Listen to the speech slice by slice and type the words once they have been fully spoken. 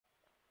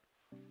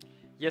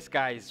Yes,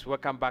 guys,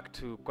 welcome back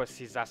to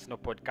Kosi's Arsenal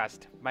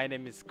podcast. My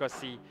name is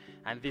Kosi,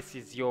 and this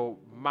is your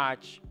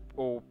match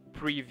or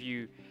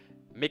preview.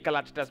 Mikel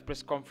Arteta's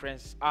press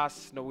conference.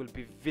 Arsenal will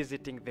be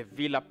visiting the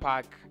Villa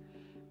Park.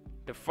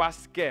 The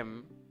first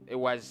game, it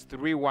was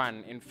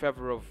 3-1 in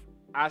favor of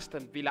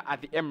Aston Villa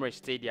at the Emirates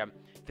Stadium.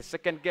 The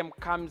second game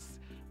comes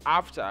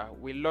after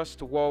we lost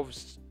to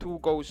Wolves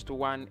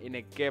 2-1 in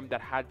a game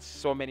that had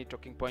so many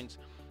talking points.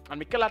 And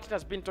Mikel Arteta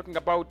has been talking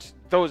about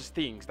those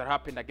things that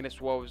happened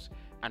against Wolves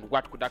and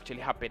what could actually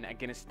happen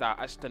against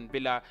Aston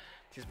Villa.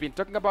 He's been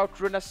talking about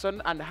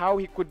Runarsson and how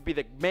he could be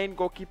the main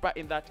goalkeeper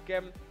in that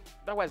game.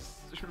 That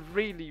was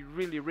really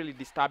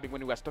disturbing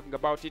when he was talking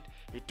about it.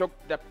 He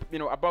talked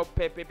about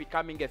Pepe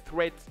becoming a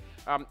threat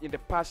in the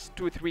past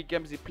 2-3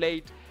 games he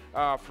played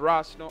for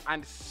Arsenal,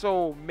 and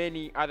so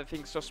many other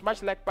things. So smash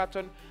the like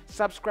button,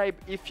 subscribe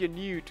if you're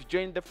new to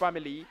join the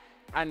family,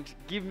 and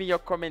give me your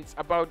comments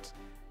about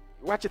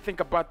what you think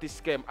about this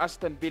game,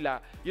 Aston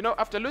Villa.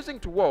 After losing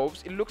to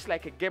Wolves, it looks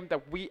like a game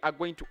that we are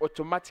going to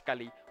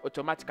automatically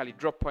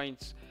drop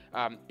points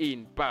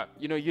in. But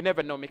you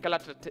never know. Mikel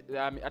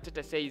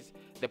Arteta says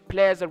the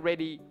players are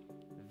ready.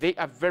 They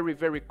are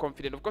very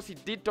confident. Of course, he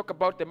did talk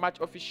about the match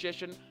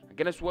officiation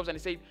against Wolves, and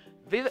he said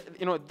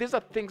these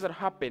are things that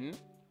happen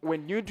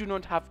when you do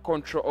not have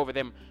control over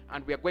them,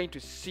 and we are going to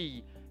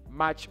see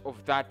much of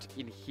that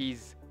in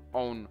his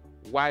own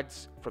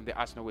words from the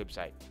Arsenal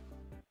website.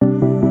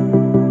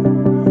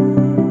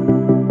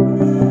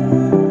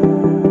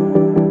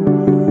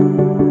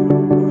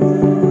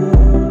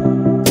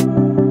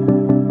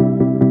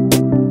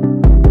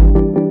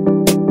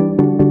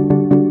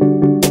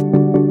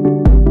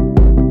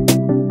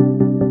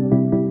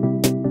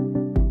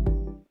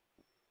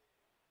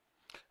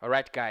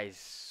 Alright guys,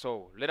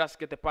 so let us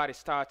get the party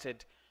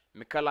started.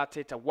 Mikel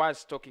Arteta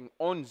was talking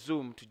on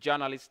Zoom to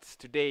journalists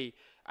today,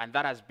 and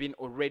that has been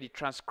already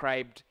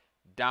transcribed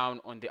down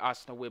on the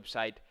Arsenal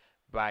website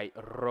by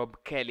Rob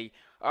Kelly.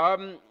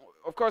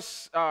 Of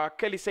course,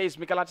 Kelly says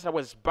Mikel Arteta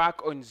was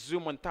back on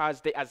Zoom on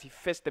Thursday as he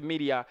faced the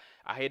media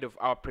ahead of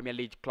our Premier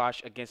League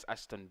clash against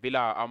Aston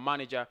Villa. Our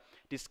manager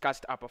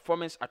discussed our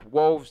performance at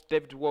Wolves,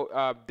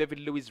 David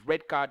Luiz's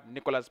red card,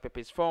 Nicolas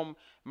Pepe's form,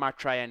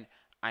 Matt Ryan,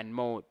 and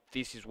more.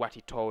 This is what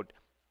he told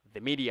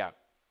the media.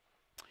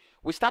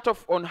 We start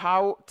off on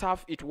how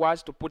tough it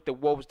was to put the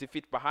Wolves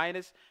defeat behind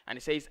us, and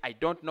he says, I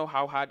don't know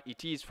how hard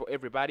it is for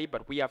everybody,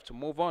 but we have to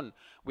move on.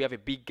 We have a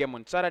big game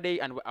on Saturday,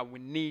 and we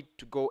need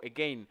to go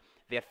again.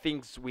 There are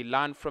things we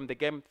learn from the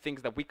game,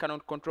 things that we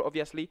cannot control,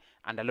 obviously,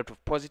 and a lot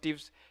of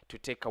positives to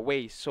take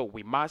away. So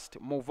we must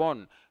move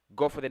on,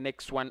 go for the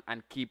next one,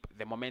 and keep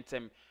the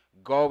momentum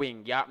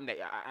going. Yeah,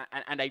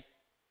 and I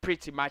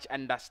pretty much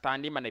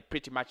understand him, and I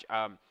pretty much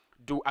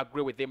do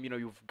agree with them.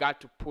 You've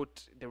got to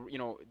put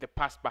the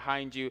past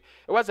behind you.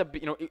 It was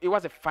it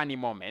was a funny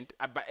moment,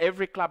 but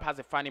every club has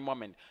a funny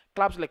moment.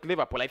 Clubs like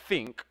Liverpool, I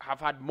think,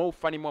 have had more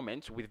funny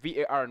moments with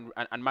VAR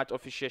and match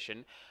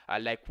officiation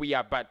like we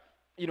are, but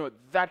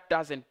that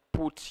doesn't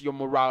put your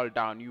morale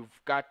down. You've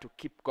got to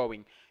keep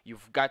going.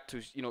 You've got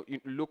to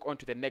look on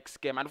to the next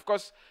game. And of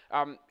course,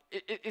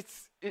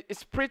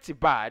 it's pretty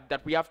bad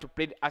that we have to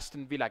play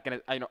Aston Villa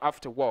again,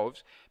 after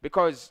Wolves,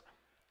 because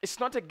it's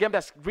not a game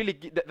that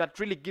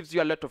really gives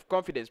you a lot of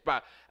confidence.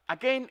 But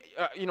again,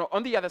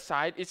 on the other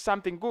side, it's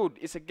something good.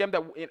 It's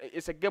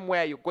a game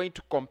where you're going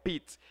to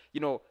compete.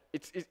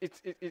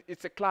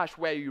 It's a clash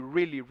where you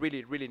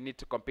really need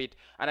to compete,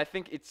 and I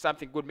think it's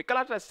something good. Mikel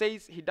Arteta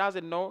says he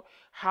doesn't know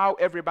how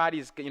everybody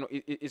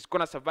is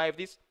gonna survive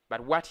this,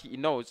 but what he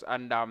knows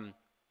and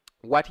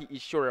what he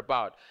is sure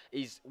about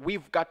is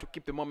we've got to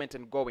keep the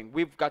momentum going.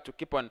 We've got to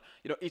keep on.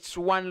 It's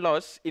one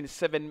loss in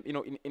seven.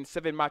 In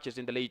 7 matches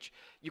in the league.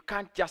 You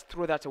can't just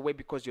throw that away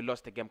because you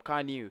lost the game,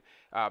 can you?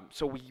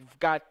 So we've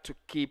got to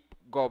keep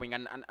going.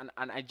 And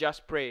I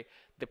just pray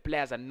the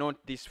players are not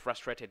this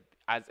frustrated.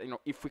 As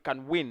if we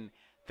can win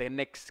the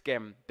next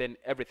game, then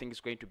everything is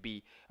going to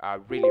be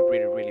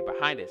really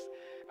behind us.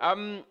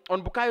 On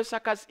Bukayo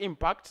Saka's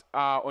impact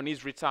on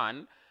his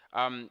return.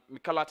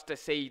 Mikel Arteta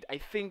said, I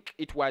think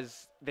it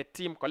was the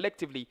team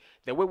collectively,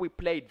 the way we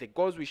played, the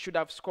goals we should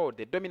have scored,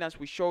 the dominance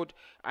we showed,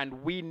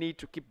 and we need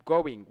to keep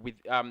going with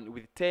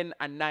 10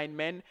 and 9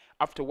 men.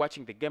 After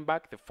watching the game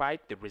back, the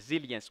fight, the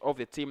resilience of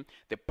the team,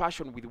 the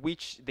passion with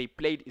which they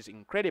played is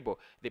incredible.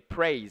 The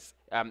praise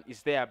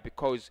is there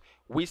because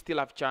we still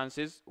have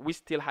chances. We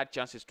still had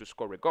chances to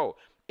score a goal.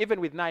 Even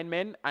with 9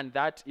 men, and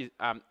that is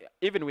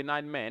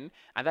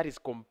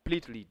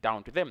completely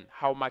down to them,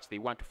 how much they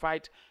want to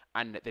fight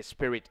and the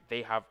spirit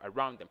they have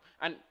around them.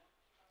 And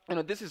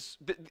this is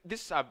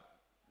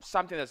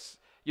something that's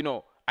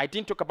I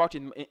didn't talk about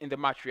in the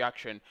match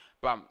reaction,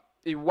 but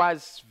it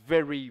was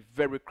very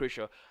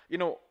crucial.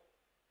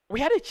 We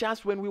had a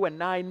chance when we were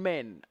 9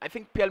 men. I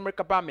think Pierre-Emerick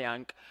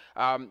Aubameyang,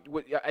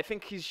 I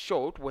think his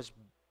shot was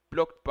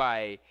blocked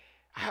by,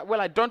 well,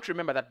 I don't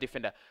remember that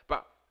defender,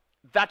 but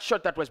that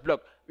shot that was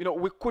blocked,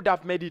 we could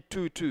have made it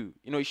 2-2.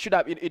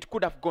 It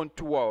could have gone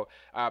 2-0.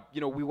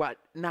 We were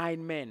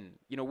 9 men.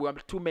 We were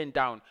 2 men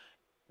down.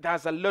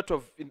 There's a lot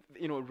of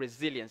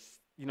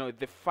resilience.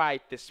 the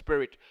fight, the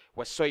spirit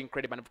was so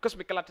incredible. And because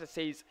Mikel Arteta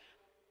says,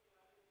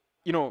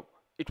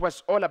 it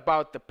was all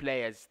about the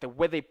players, the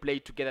way they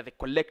played together, the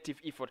collective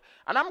effort.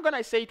 And I'm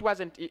gonna say it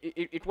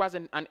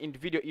wasn't an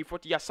individual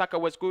effort. Yeah, Saka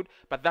was good,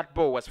 but that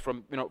ball was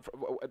from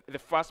the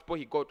first ball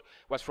he got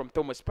was from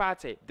Thomas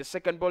Partey. The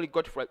second ball he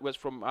got was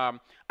from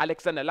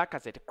Alexander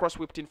Lacazette, cross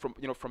whipped in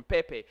from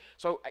Pepe.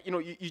 So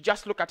you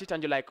just look at it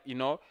and you're like,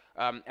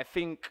 I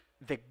think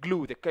the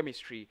glue, the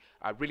chemistry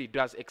really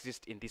does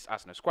exist in this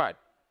Arsenal squad.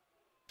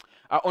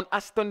 On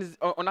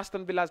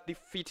Aston Villa's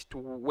defeat to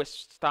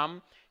West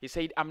Ham, he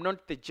said, "I'm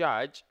not the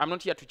judge. I'm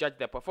not here to judge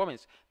their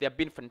performance. They have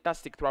been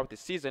fantastic throughout the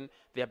season.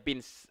 They have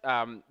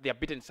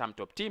beaten some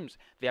top teams.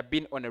 They have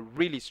been on a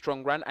really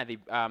strong run, and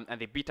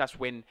they beat us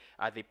when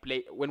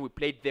we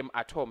played them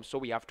at home. So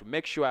we have to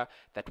make sure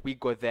that we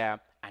go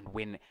there and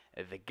win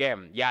the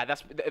game." Yeah,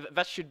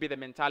 that should be the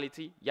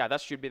mentality. Yeah,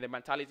 that should be the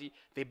mentality.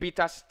 They beat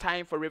us.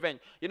 Time for revenge.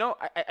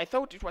 I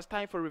thought it was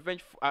time for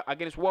revenge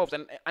against Wolves,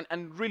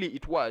 and really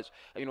it was.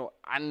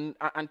 And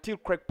until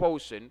Craig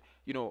Pawson,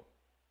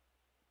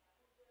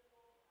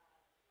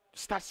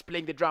 starts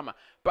playing the drama.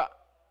 But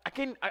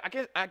again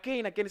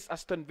against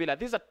Aston Villa,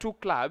 these are two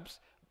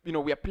clubs. We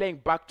are playing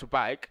back to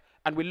back,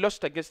 and we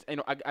lost against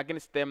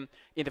them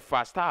in the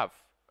first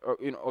half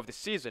of the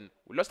season.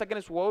 We lost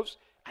against Wolves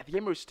at the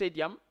Emirates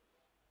Stadium,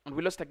 and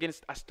we lost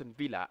against Aston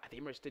Villa at the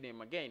Emirates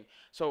Stadium again.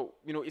 So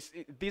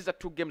these are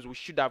two games we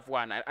should have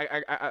won.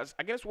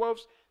 Against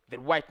Wolves, the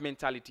right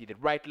mentality, the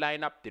right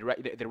lineup,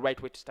 the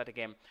right way to start a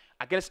game.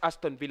 Against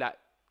Aston Villa,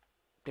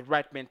 the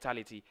right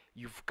mentality.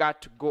 You've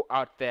got to go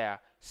out there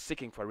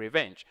seeking for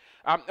revenge.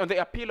 On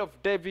the appeal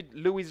of David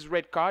Luiz's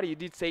red card, he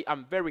did say,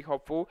 "I'm very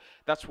hopeful.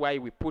 That's why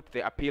we put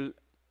the appeal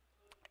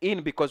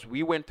in, because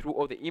we went through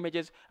all the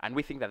images and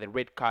we think that the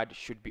red card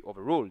should be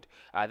overruled.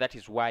 That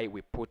is why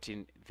we put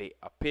in the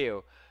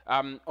appeal."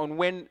 On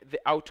when the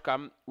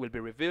outcome will be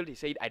revealed, he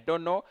said, "I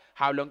don't know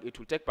how long it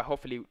will take, but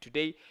hopefully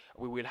today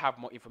we will have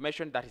more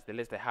information." That is the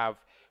list I have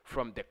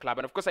from the club.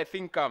 And of course, I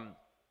think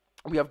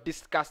we have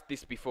discussed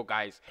this before,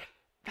 guys.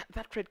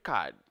 That red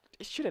card,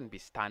 it shouldn't be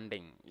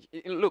standing.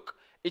 Look,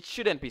 it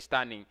shouldn't be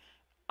standing.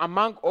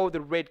 Among all the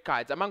red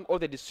cards, among all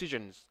the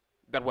decisions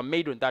that were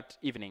made on that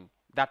evening,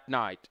 that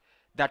night,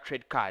 that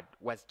red card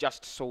was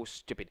just so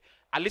stupid.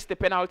 At least the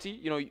penalty,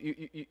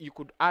 you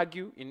could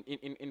argue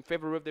in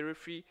favor of the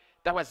referee.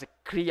 That was a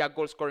clear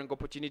goal scoring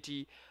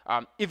opportunity.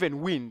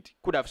 Even Wind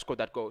could have scored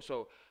that goal.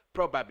 So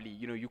probably,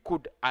 you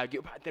could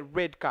argue, but the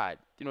red card,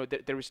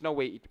 there is no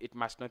way it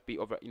must not be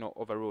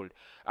overruled.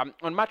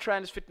 On Matt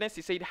Ryan's fitness,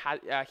 he said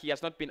he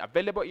has not been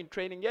available in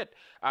training yet,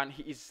 and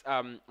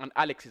and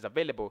Alex is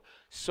available.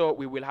 So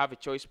we will have a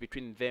choice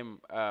between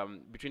them,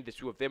 between the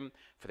two of them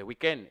for the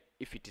weekend.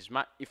 If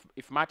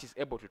Matt is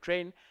able to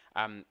train,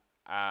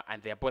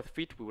 and they are both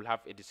fit, we will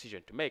have a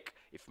decision to make.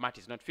 If Matt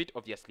is not fit,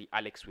 obviously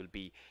Alex will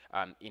be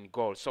in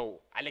goal.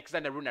 So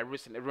Alexander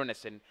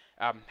Runarsson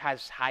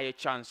has higher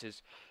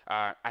chances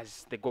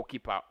as the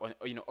goalkeeper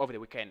over the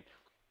weekend.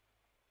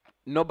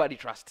 Nobody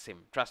trusts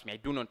him. Trust me, I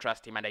do not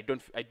trust him, and I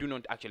do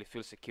not actually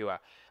feel secure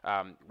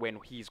when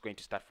he is going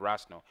to start for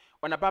Arsenal.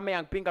 On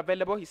Aubameyang being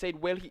available, he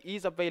said, well, he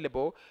is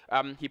available.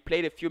 He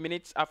played a few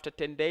minutes after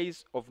 10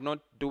 days of not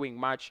doing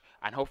much,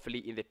 and hopefully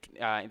in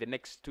the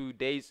next 2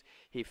 days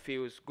he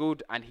feels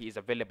good and he is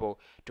available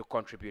to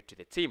contribute to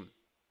the team.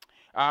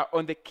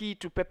 On the key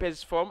to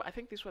Pepe's form, I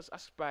think this was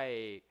asked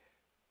by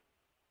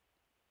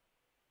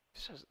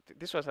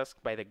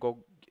the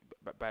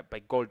by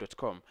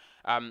goal.com,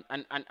 and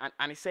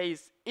he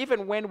says,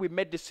 even when we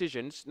made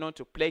decisions not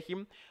to play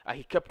him,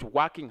 he kept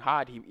working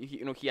hard.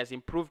 He has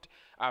improved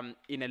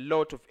in a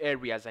lot of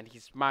areas, and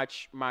he's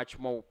much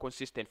more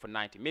consistent for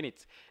 90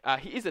 minutes.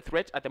 He is a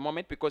threat at the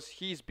moment because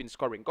he's been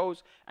scoring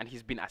goals and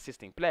he's been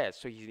assisting players,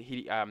 so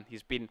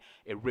he's been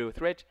a real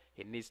threat.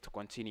 He needs to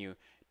continue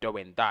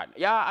doing that.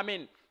 Yeah, I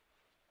mean,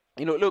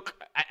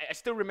 look, I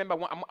still remember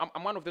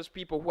I'm one of those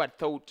people who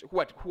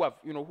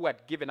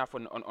had given up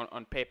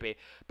on Pepe,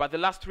 but the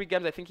last 3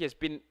 games I think he has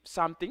been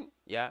something.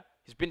 Yeah,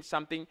 he's been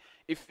something.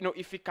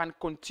 If he can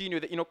continue,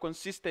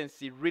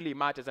 consistency really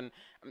matters, and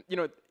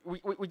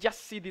we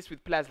just see this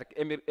with players like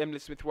Emile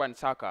Smith-Rowe and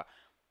Saka.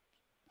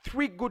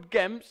 3 good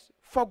games,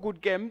 4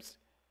 good games,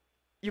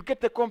 you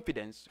get the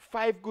confidence.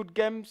 5 good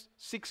games,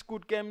 6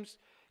 good games,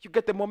 you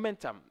get the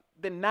momentum.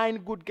 The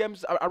 9 good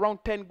games, around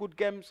 10 good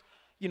games,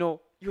 you're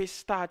a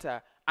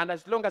starter. And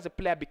as long as a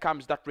player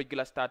becomes that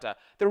regular starter,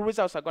 the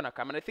results are going to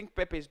come. And I think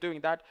Pepe is doing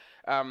that.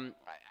 And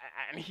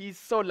he's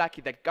so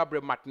lucky that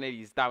Gabriel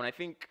Martinelli is down. I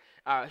think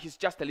he's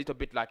just a little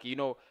bit lucky.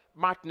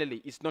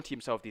 Martinelli is not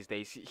himself these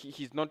days.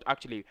 He's not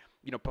actually,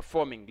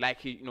 performing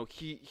like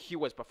he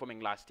was performing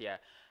last year,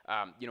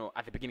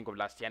 at the beginning of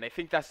last year. And I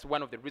think that's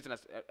one of the reasons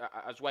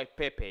as why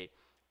Pepe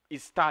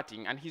is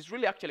starting. And he's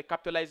really actually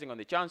capitalizing on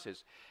the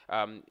chances.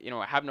 I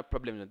have no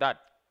problem with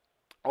that.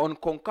 On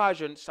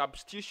concussion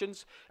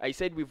substitutions, I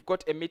said we've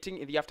got a meeting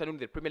in the afternoon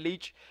in the Premier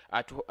League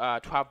to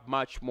have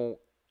much more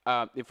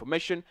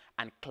information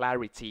and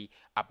clarity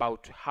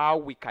about how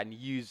we can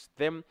use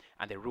them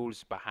and the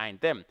rules behind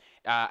them.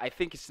 I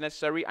think it's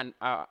necessary and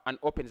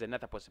opens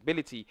another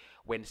possibility.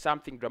 When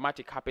something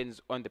dramatic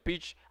happens on the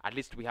pitch, at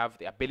least we have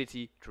the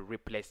ability to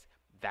replace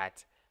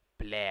that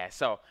player.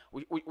 So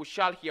we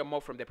shall hear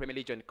more from the Premier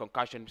League on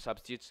concussion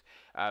substitutes,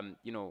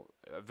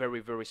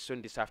 very, very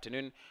soon this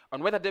afternoon,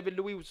 on whether David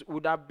Luiz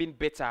would have been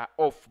better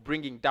off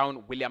bringing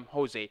down William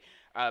Jose.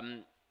 Uh,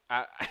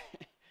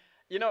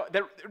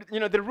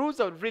 the rules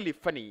are really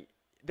funny.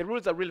 The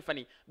rules are really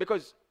funny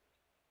because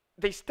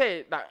they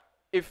state that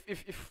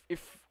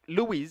if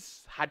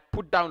Luiz had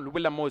put down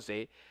William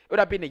Jose, it would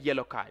have been a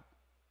yellow card.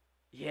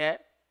 Yeah,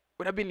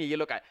 would have been a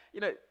yellow card.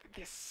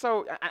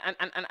 So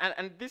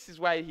and this is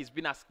why he's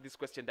been asked this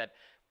question, that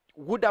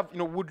would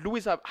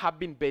Luis have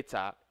been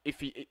better if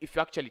he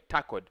actually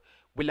tackled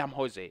William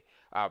Jose,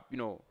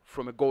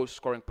 from a goal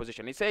scoring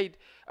position. He said,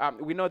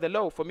 we know the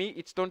law. For me,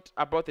 it's not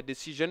about the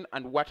decision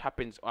and what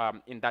happens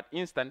in that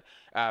instant.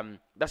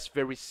 That's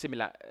very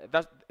similar.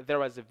 There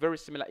was a very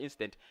similar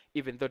instant,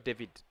 even though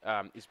David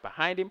is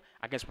behind him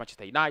against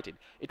Manchester United.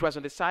 It was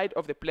on the side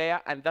of the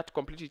player, and that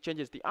completely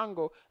changes the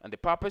angle and the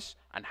purpose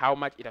and how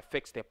much it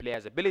affects the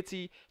player's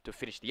ability to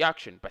finish the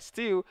action. But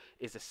still,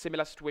 it's a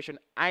similar situation.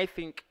 I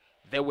think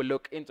they will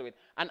look into it.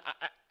 And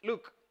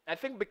look, I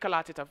think Mikel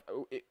Arteta,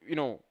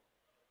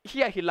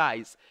 here he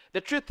lies.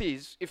 The truth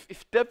is,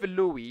 if David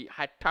Luiz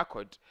had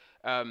tackled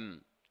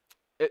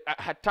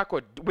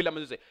William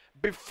Jose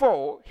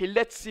before he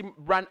lets him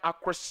run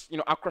across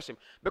him,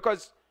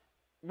 because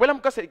William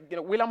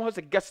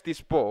Jose gets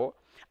this ball,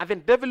 and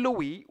then David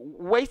Luiz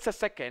waits a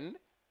second,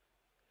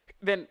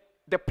 then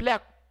the player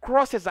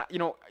crosses,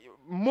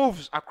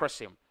 moves across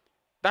him.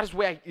 That's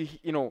where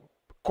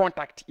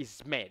contact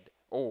is made,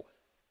 or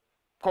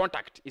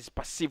contact is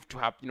perceived to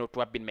have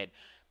been made.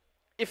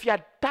 If he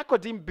had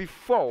tackled him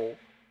before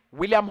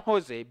William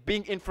Jose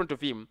being in front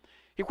of him,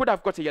 he could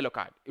have got a yellow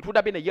card. It would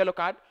have been a yellow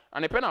card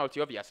and a penalty,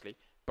 obviously.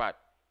 But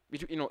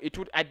it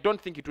would. I don't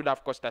think it would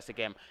have cost us a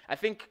game. I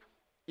think,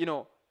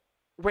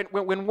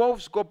 when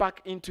Wolves go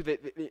back into the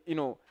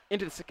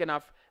second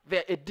half,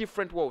 they're a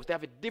different Wolves. They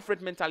have a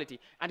different mentality,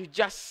 and you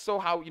just saw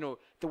how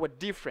they were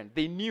different.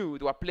 They knew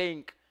they were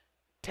playing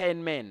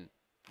 10 men.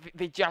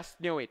 They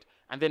just knew it.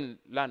 And then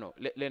Leno,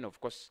 of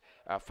course,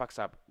 fucks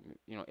up,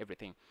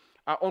 everything.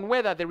 On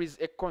whether there is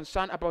a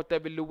concern about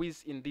David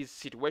Luiz in these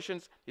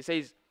situations, he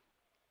says,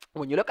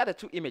 when you look at the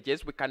two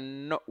images, we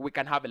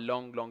can have a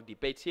long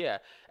debate here.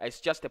 It's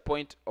just a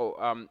point,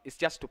 it's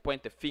just to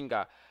point the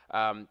finger,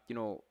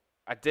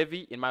 at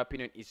Davy, in my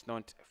opinion, is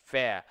not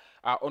fair.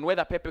 On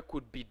whether Pepe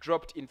could be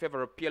dropped in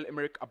favor of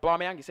Pierre-Emerick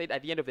Aubameyang, he said,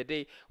 at the end of the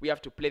day, we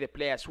have to play the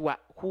players who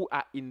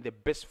are in the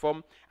best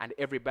form, and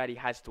everybody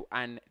has to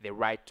earn the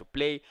right to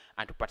play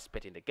and to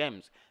participate in the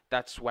games.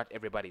 That's what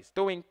everybody is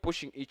doing,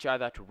 pushing each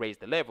other to raise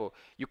the level.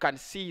 You can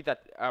see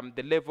that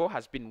the level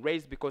has been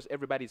raised because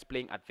everybody is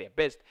playing at their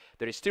best.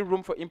 There is still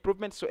room for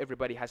improvement, so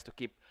everybody has to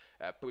keep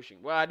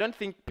pushing. Well, I don't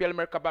think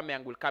Pierre-Emerick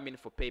Aubameyang will come in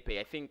for Pepe.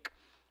 I think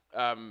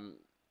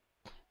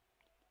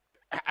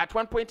at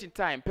one point in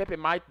time, Pepe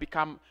might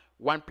become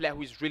one player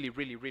who is really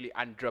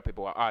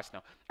undroppable at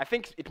Arsenal. I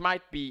think it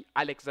might be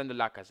Alexander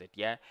Lacazette,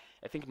 yeah?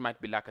 I think it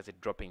might be Lacazette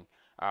dropping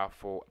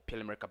for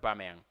Pierre-Emerick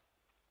Aubameyang.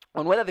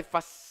 On whether the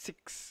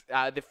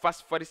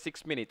first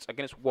 46 minutes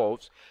against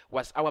Wolves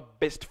was our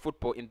best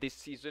football in this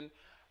season.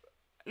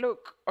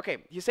 Look, okay,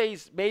 he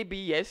says maybe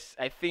yes.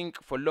 I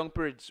think for long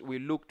periods we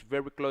looked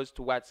very close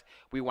to what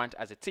we want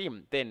as a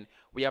team. Then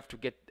we have to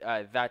get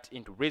that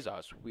into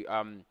results.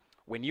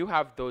 When you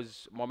have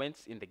those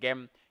moments in the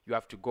game, you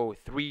have to go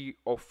 3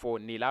 or 4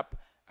 nil up,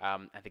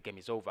 and the game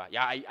is over.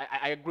 Yeah,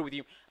 I agree with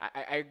you.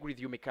 I agree with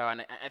you, Mikel,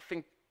 and I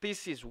think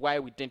this is why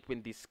we didn't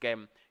win this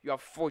game. You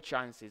have 4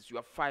 chances, you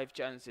have 5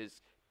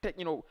 chances.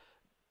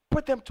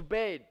 Put them to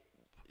bed.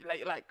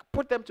 Like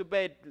put them to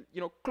bed.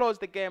 Close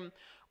the game.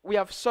 We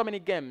have so many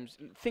games.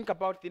 Think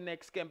about the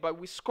next game, but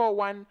we score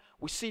 1,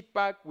 we sit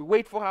back, we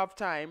wait for half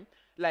time.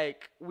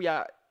 Like we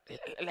are,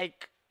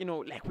 like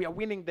we are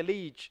winning the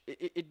league.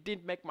 It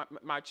didn't make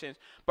much sense.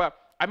 But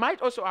I might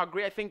also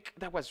agree, I think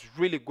that was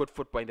really good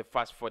football in the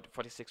first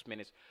 46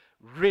 minutes.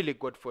 Really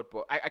good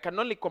football. I can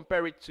only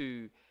compare it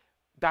to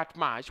that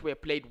match where I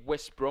played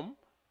West Brom,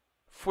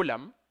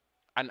 Fulham,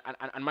 and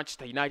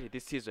Manchester United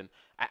this season.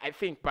 I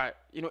think, but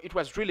it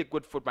was really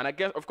good football. And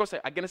again, of course,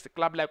 against a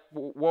club like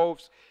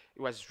Wolves,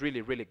 it was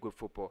really good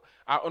football.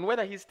 On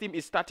whether his team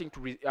is starting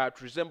to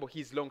resemble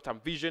his long-term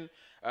vision,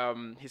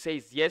 he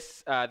says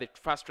yes. The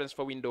first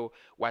transfer window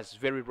was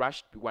very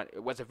rushed.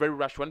 It was a very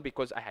rushed one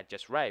because I had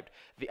just arrived.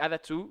 The other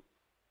two,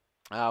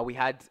 we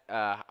had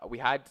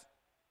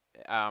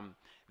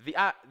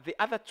the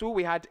other two,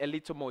 we had a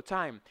little more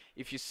time.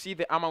 If you see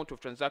the amount of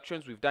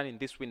transactions we've done in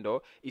this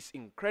window, it's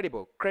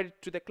incredible. Credit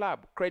to the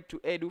club, credit to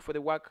Edu for the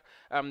work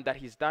that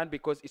he's done,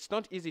 because it's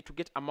not easy to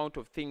get amount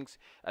of things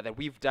that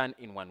we've done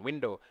in one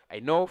window. I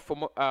know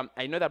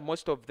that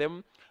most of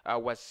them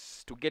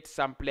was to get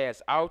some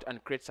players out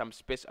and create some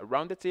space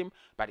around the team,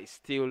 but it's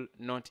still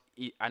not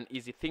an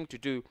easy thing to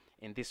do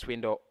in this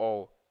window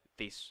or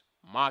this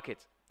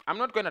market. I'm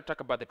not going to talk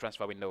about the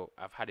transfer window.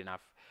 I've had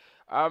enough.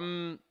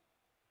 Um,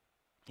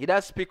 he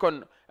does speak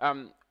on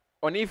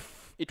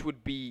if it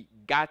would be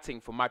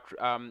gutting for Matt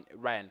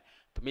Ryan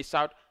to miss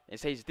out, and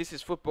says this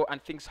is football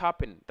and things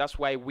happen. That's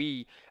why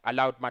we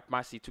allowed Matt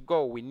Massey to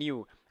go. We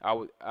knew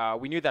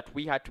that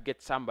we had to get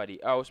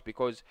somebody else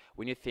because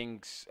we knew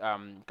things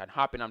can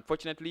happen.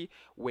 Unfortunately,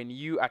 when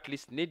you at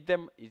least need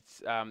them,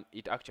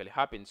 it actually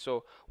happens.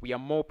 So we are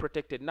more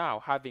protected now,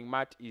 having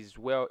Matt is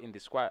well in the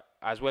squad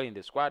as well in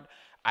the squad,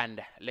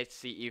 and let's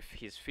see if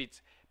he's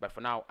fit. But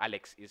for now,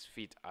 Alex is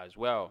fit as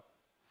well.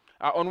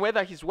 On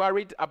whether he's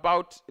worried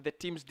about the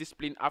team's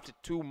discipline after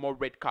 2 more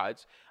red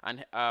cards,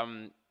 and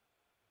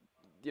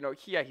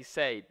here he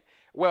said,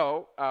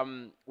 well,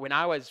 when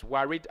I was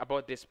worried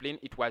about discipline,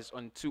 it was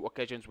on 2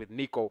 occasions with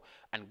Nico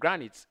and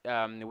Granit.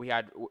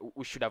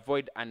 We should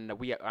avoid, and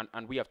we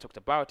have talked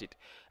about it.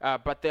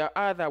 But there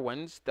are other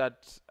ones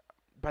that,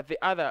 but there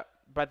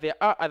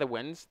are other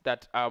ones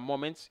that are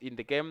moments in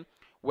the game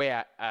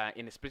where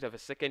in a split of a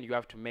second you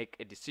have to make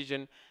a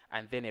decision,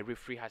 and then a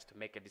referee has to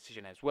make a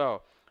decision as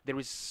well. There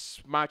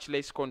is much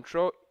less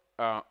control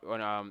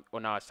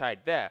on our side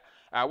there.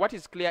 What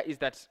is clear is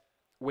that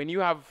when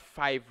you have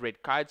 5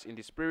 red cards in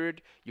this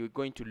period, you're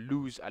going to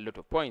lose a lot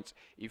of points.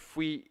 If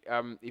we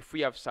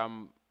have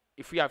some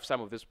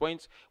of those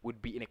points,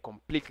 would be in a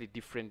completely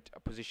different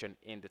position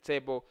in the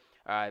table.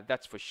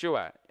 That's for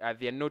sure.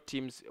 There are no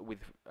teams with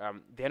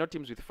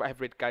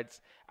 5 red cards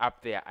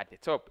up there at the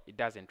top. It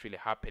doesn't really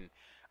happen.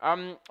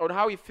 On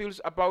how he feels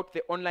about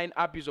the online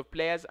abuse of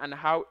players and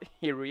how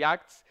he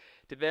reacts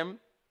to them.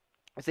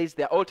 It says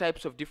there are all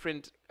types of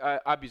different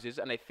abuses,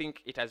 and I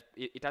think it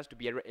has to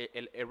be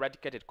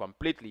eradicated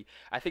completely.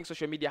 I think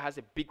social media has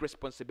a big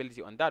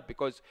responsibility on that,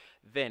 because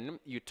then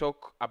you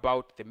talk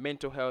about the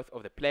mental health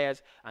of the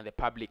players, and the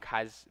public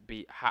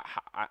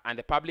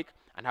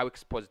and how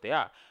exposed they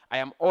are. I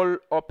am all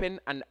open,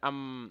 and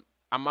I'm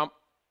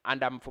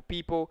for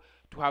people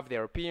to have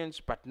their opinions,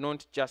 but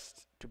not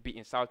just to be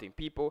insulting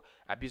people,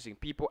 abusing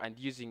people, and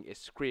using a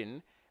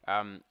screen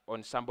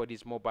on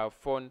somebody's mobile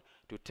phone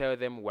to tell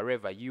them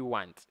wherever you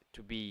want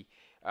to be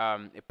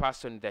a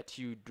person that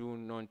you do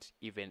not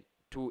even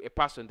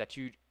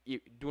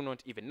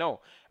know.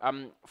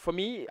 For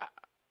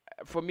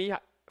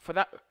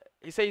that,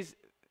 he says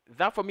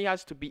that for me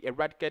has to be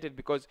eradicated,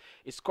 because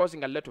it's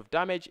causing a lot of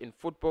damage in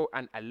football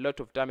and a lot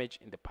of damage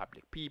in the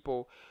public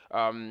people.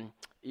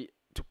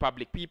 To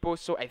public people.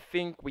 So I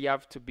think we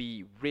have to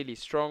be really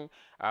strong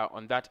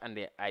on that,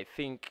 and I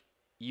think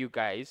you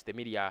guys, the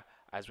media,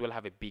 as well,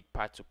 have a big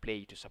part to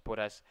play to support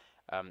us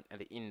in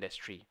the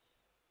industry.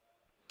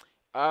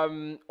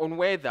 On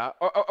whether,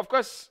 of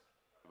course,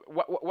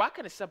 what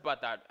can I say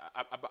about that,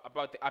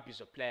 about the abuse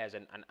of players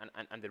and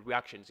the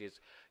reactions is,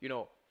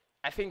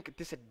 I think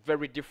this is a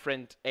very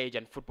different age,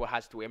 and football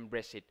has to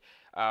embrace it.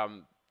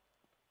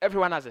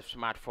 Everyone has a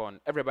smartphone.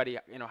 Everybody,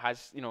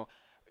 has,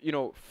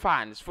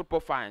 fans, football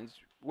fans,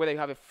 whether you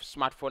have a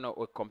smartphone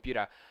or a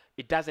computer,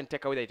 it doesn't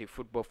take away that you're a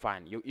football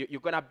fan. You're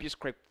gonna abuse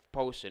Craig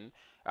Paulson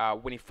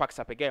when he fucks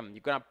up a game.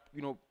 You're gonna,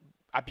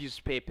 abuse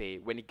Pepe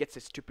when he gets a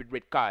stupid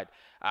red card.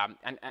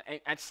 And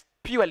it's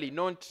purely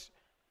not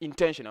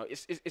intentional.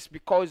 It's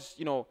because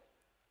your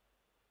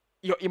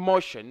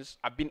emotions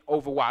have been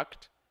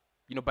overworked,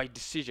 by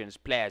decisions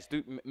players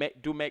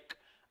do make.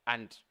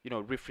 And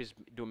referees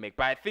do make,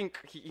 but I think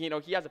he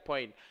has a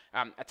point.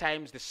 At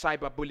times the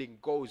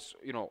cyberbullying goes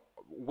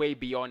way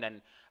beyond,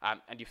 and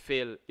you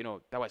feel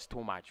that was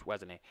too much,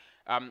 wasn't it?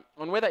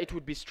 On whether it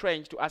would be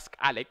strange to ask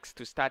Alex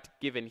to start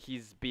given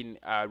he's been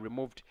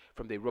removed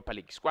from the Europa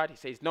League squad, he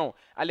says no.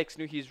 Alex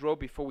knew his role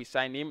before we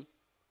signed him.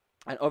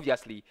 And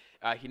obviously,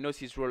 he knows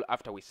his role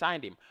after we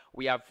signed him.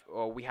 We had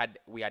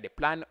a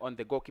plan on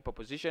the goalkeeper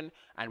position,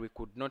 and we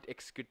could not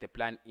execute the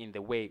plan in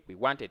the way we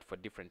wanted for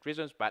different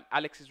reasons. But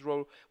Alex's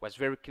role was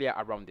very clear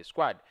around the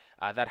squad.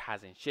 That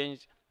hasn't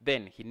changed.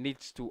 Then he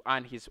needs to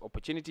earn his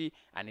opportunity,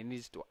 and he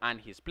needs to earn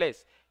his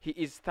place. He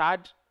is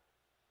third.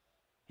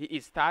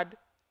 He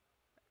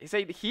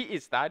said he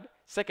is third,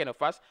 second of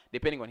us,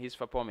 depending on his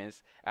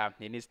performance.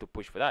 He needs to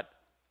push for that.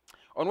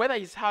 On whether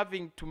he's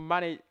having to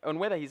manage,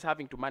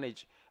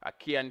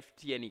 Kian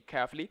Tierney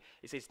carefully,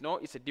 he says no.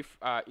 It's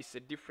a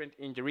different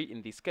injury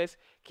in this case.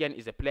 Kian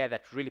is a player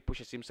that really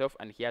pushes himself,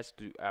 and he has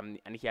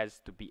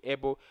to be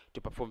able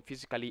to perform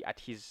physically at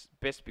his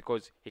best,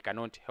 because he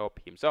cannot help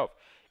himself.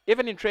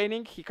 Even in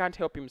training, he can't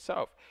help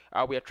himself.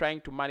 We are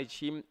trying to manage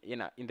him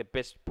in the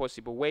best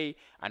possible way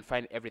and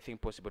find everything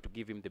possible to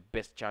give him the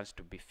best chance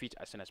to be fit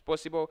as soon as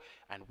possible.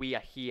 And we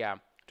are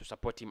here to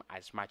support him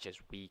as much as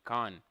we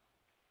can.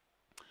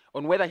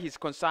 On whether he's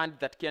concerned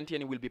that Kian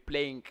Tierney will be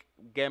playing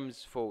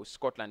games for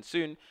Scotland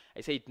soon,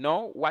 I said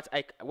no. What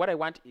I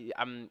want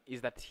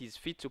is that he's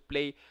fit to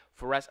play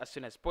for us as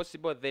soon as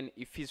possible. Then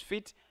if he's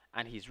fit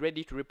and he's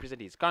ready to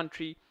represent his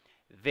country,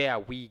 there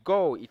we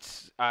go.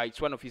 It's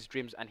one of his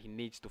dreams, and he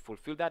needs to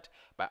fulfill that.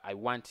 But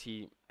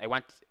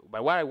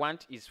what I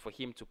want is for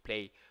him to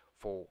play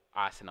for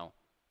Arsenal.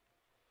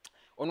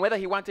 On whether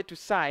he wanted to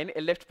sign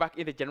a left back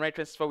in the January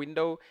transfer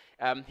window,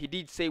 he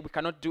did say we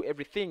cannot do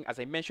everything. As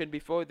I mentioned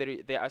before,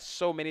 there are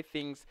so many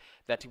things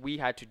that we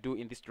had to do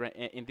in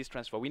this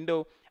transfer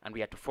window, and we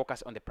had to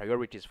focus on the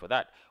priorities for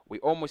that. We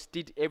almost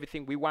did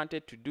everything we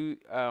wanted to do,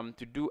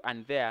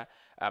 and there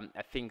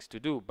are things to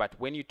do. But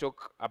when you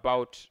talk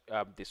about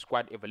the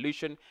squad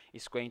evolution,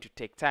 it's going to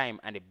take time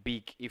and a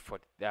big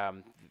effort.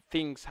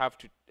 Things have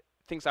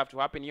to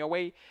happen your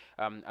way,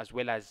 as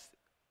well as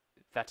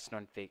that's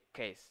not the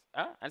case.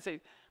 And so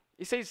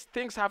he says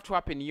things have to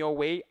happen your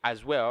way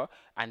as well,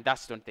 and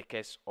that's not the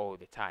case all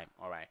the time.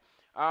 All right.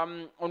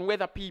 On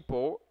whether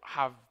people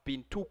have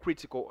been too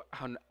critical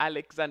on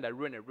Alexander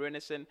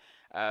Runarsson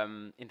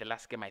in the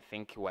last game, I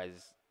think he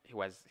was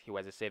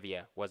a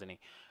savior, wasn't he?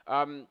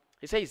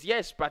 He says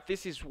yes, but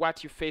this is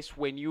what you face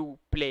when you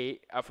play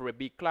for a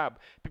big club.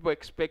 People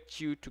expect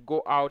you to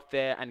go out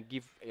there and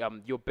give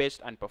your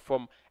best and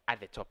perform at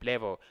the top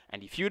level,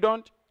 and if you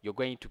don't, you're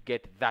going to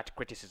get that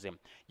criticism.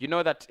 You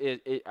know that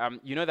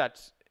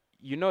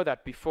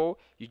before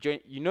you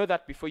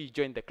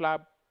join the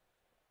club,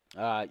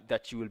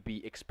 that you will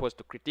be exposed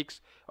to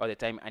critics all the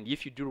time, and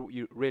if you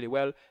do really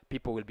well,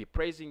 people will be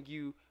praising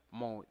you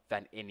more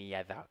than any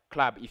other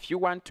club. If you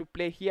want to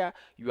play here,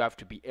 you have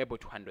to be able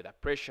to handle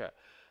that pressure.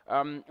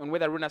 On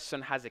whether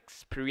Runarsson has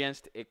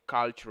experienced a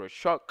cultural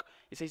shock,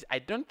 he says, I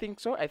don't think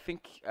so. I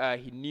think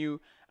he knew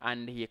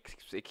and he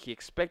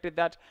expected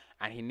that,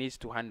 and he needs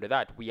to handle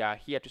that. We are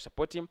here to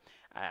support him.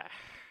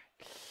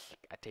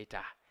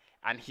 Arteta.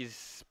 And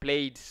he's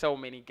played so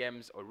many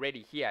games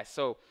already here.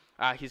 So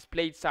he's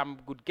played some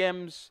good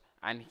games,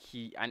 and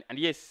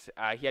yes,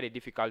 he had a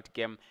difficult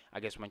game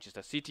against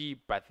Manchester City,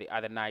 but the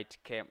other night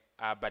came.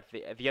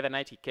 The other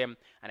night he came,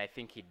 and I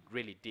think he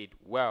really did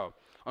well.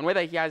 On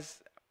whether he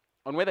has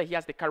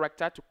the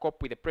character to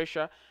cope with the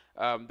pressure,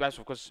 that's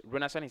of course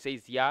Runarsson. He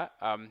says, yeah,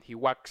 he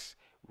works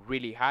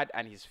really hard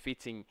and he's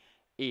fitting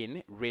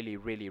in really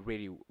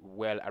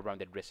well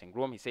around the dressing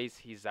room. He says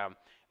he's a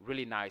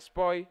really nice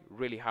boy,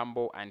 really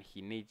humble, and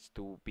he needs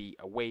to be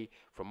away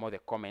from all the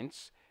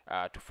comments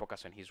to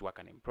focus on his work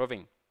and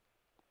improving.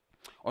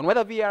 On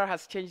whether VR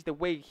has changed the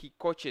way he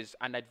coaches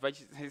and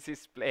advises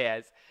his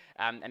players,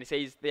 and he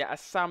says there are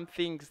some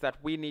things that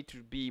we need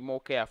to be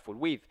more careful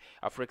with.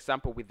 For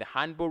example, with the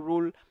handball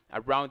rule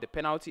around the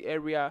penalty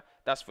area,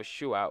 that's for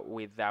sure.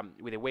 With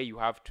the way you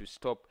have to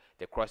stop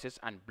the crosses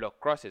and block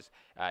crosses,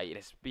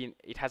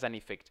 it has an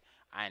effect,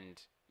 and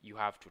you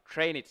have to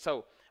train it.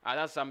 So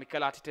that's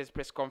Mikel Arteta's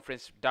press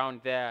conference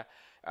down there,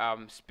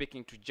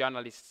 speaking to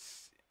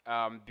journalists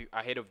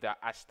ahead of the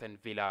Aston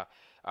Villa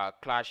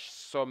clash.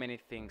 So many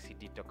things he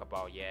did talk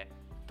about.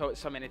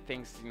 So many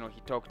things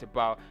he talked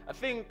about. I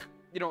think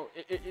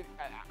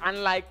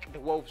unlike the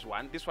Wolves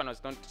one, this one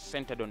was not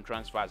centered on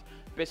transfers,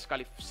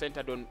 basically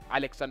centered on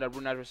Alexander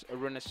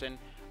Runarsson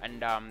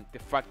and the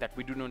fact that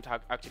we do not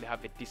actually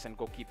have a decent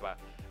goalkeeper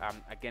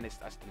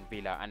against Aston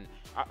Villa. And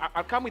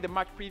I'll come with the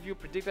match preview,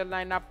 predicted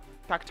lineup,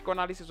 tactical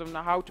analysis on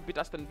how to beat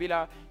Aston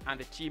Villa, and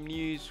the team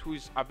news,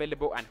 who's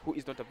available and who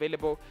is not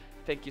available.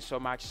 Thank you so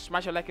much.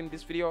 Smash a like in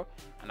this video,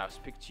 and I'll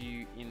speak to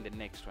you in the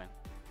next one.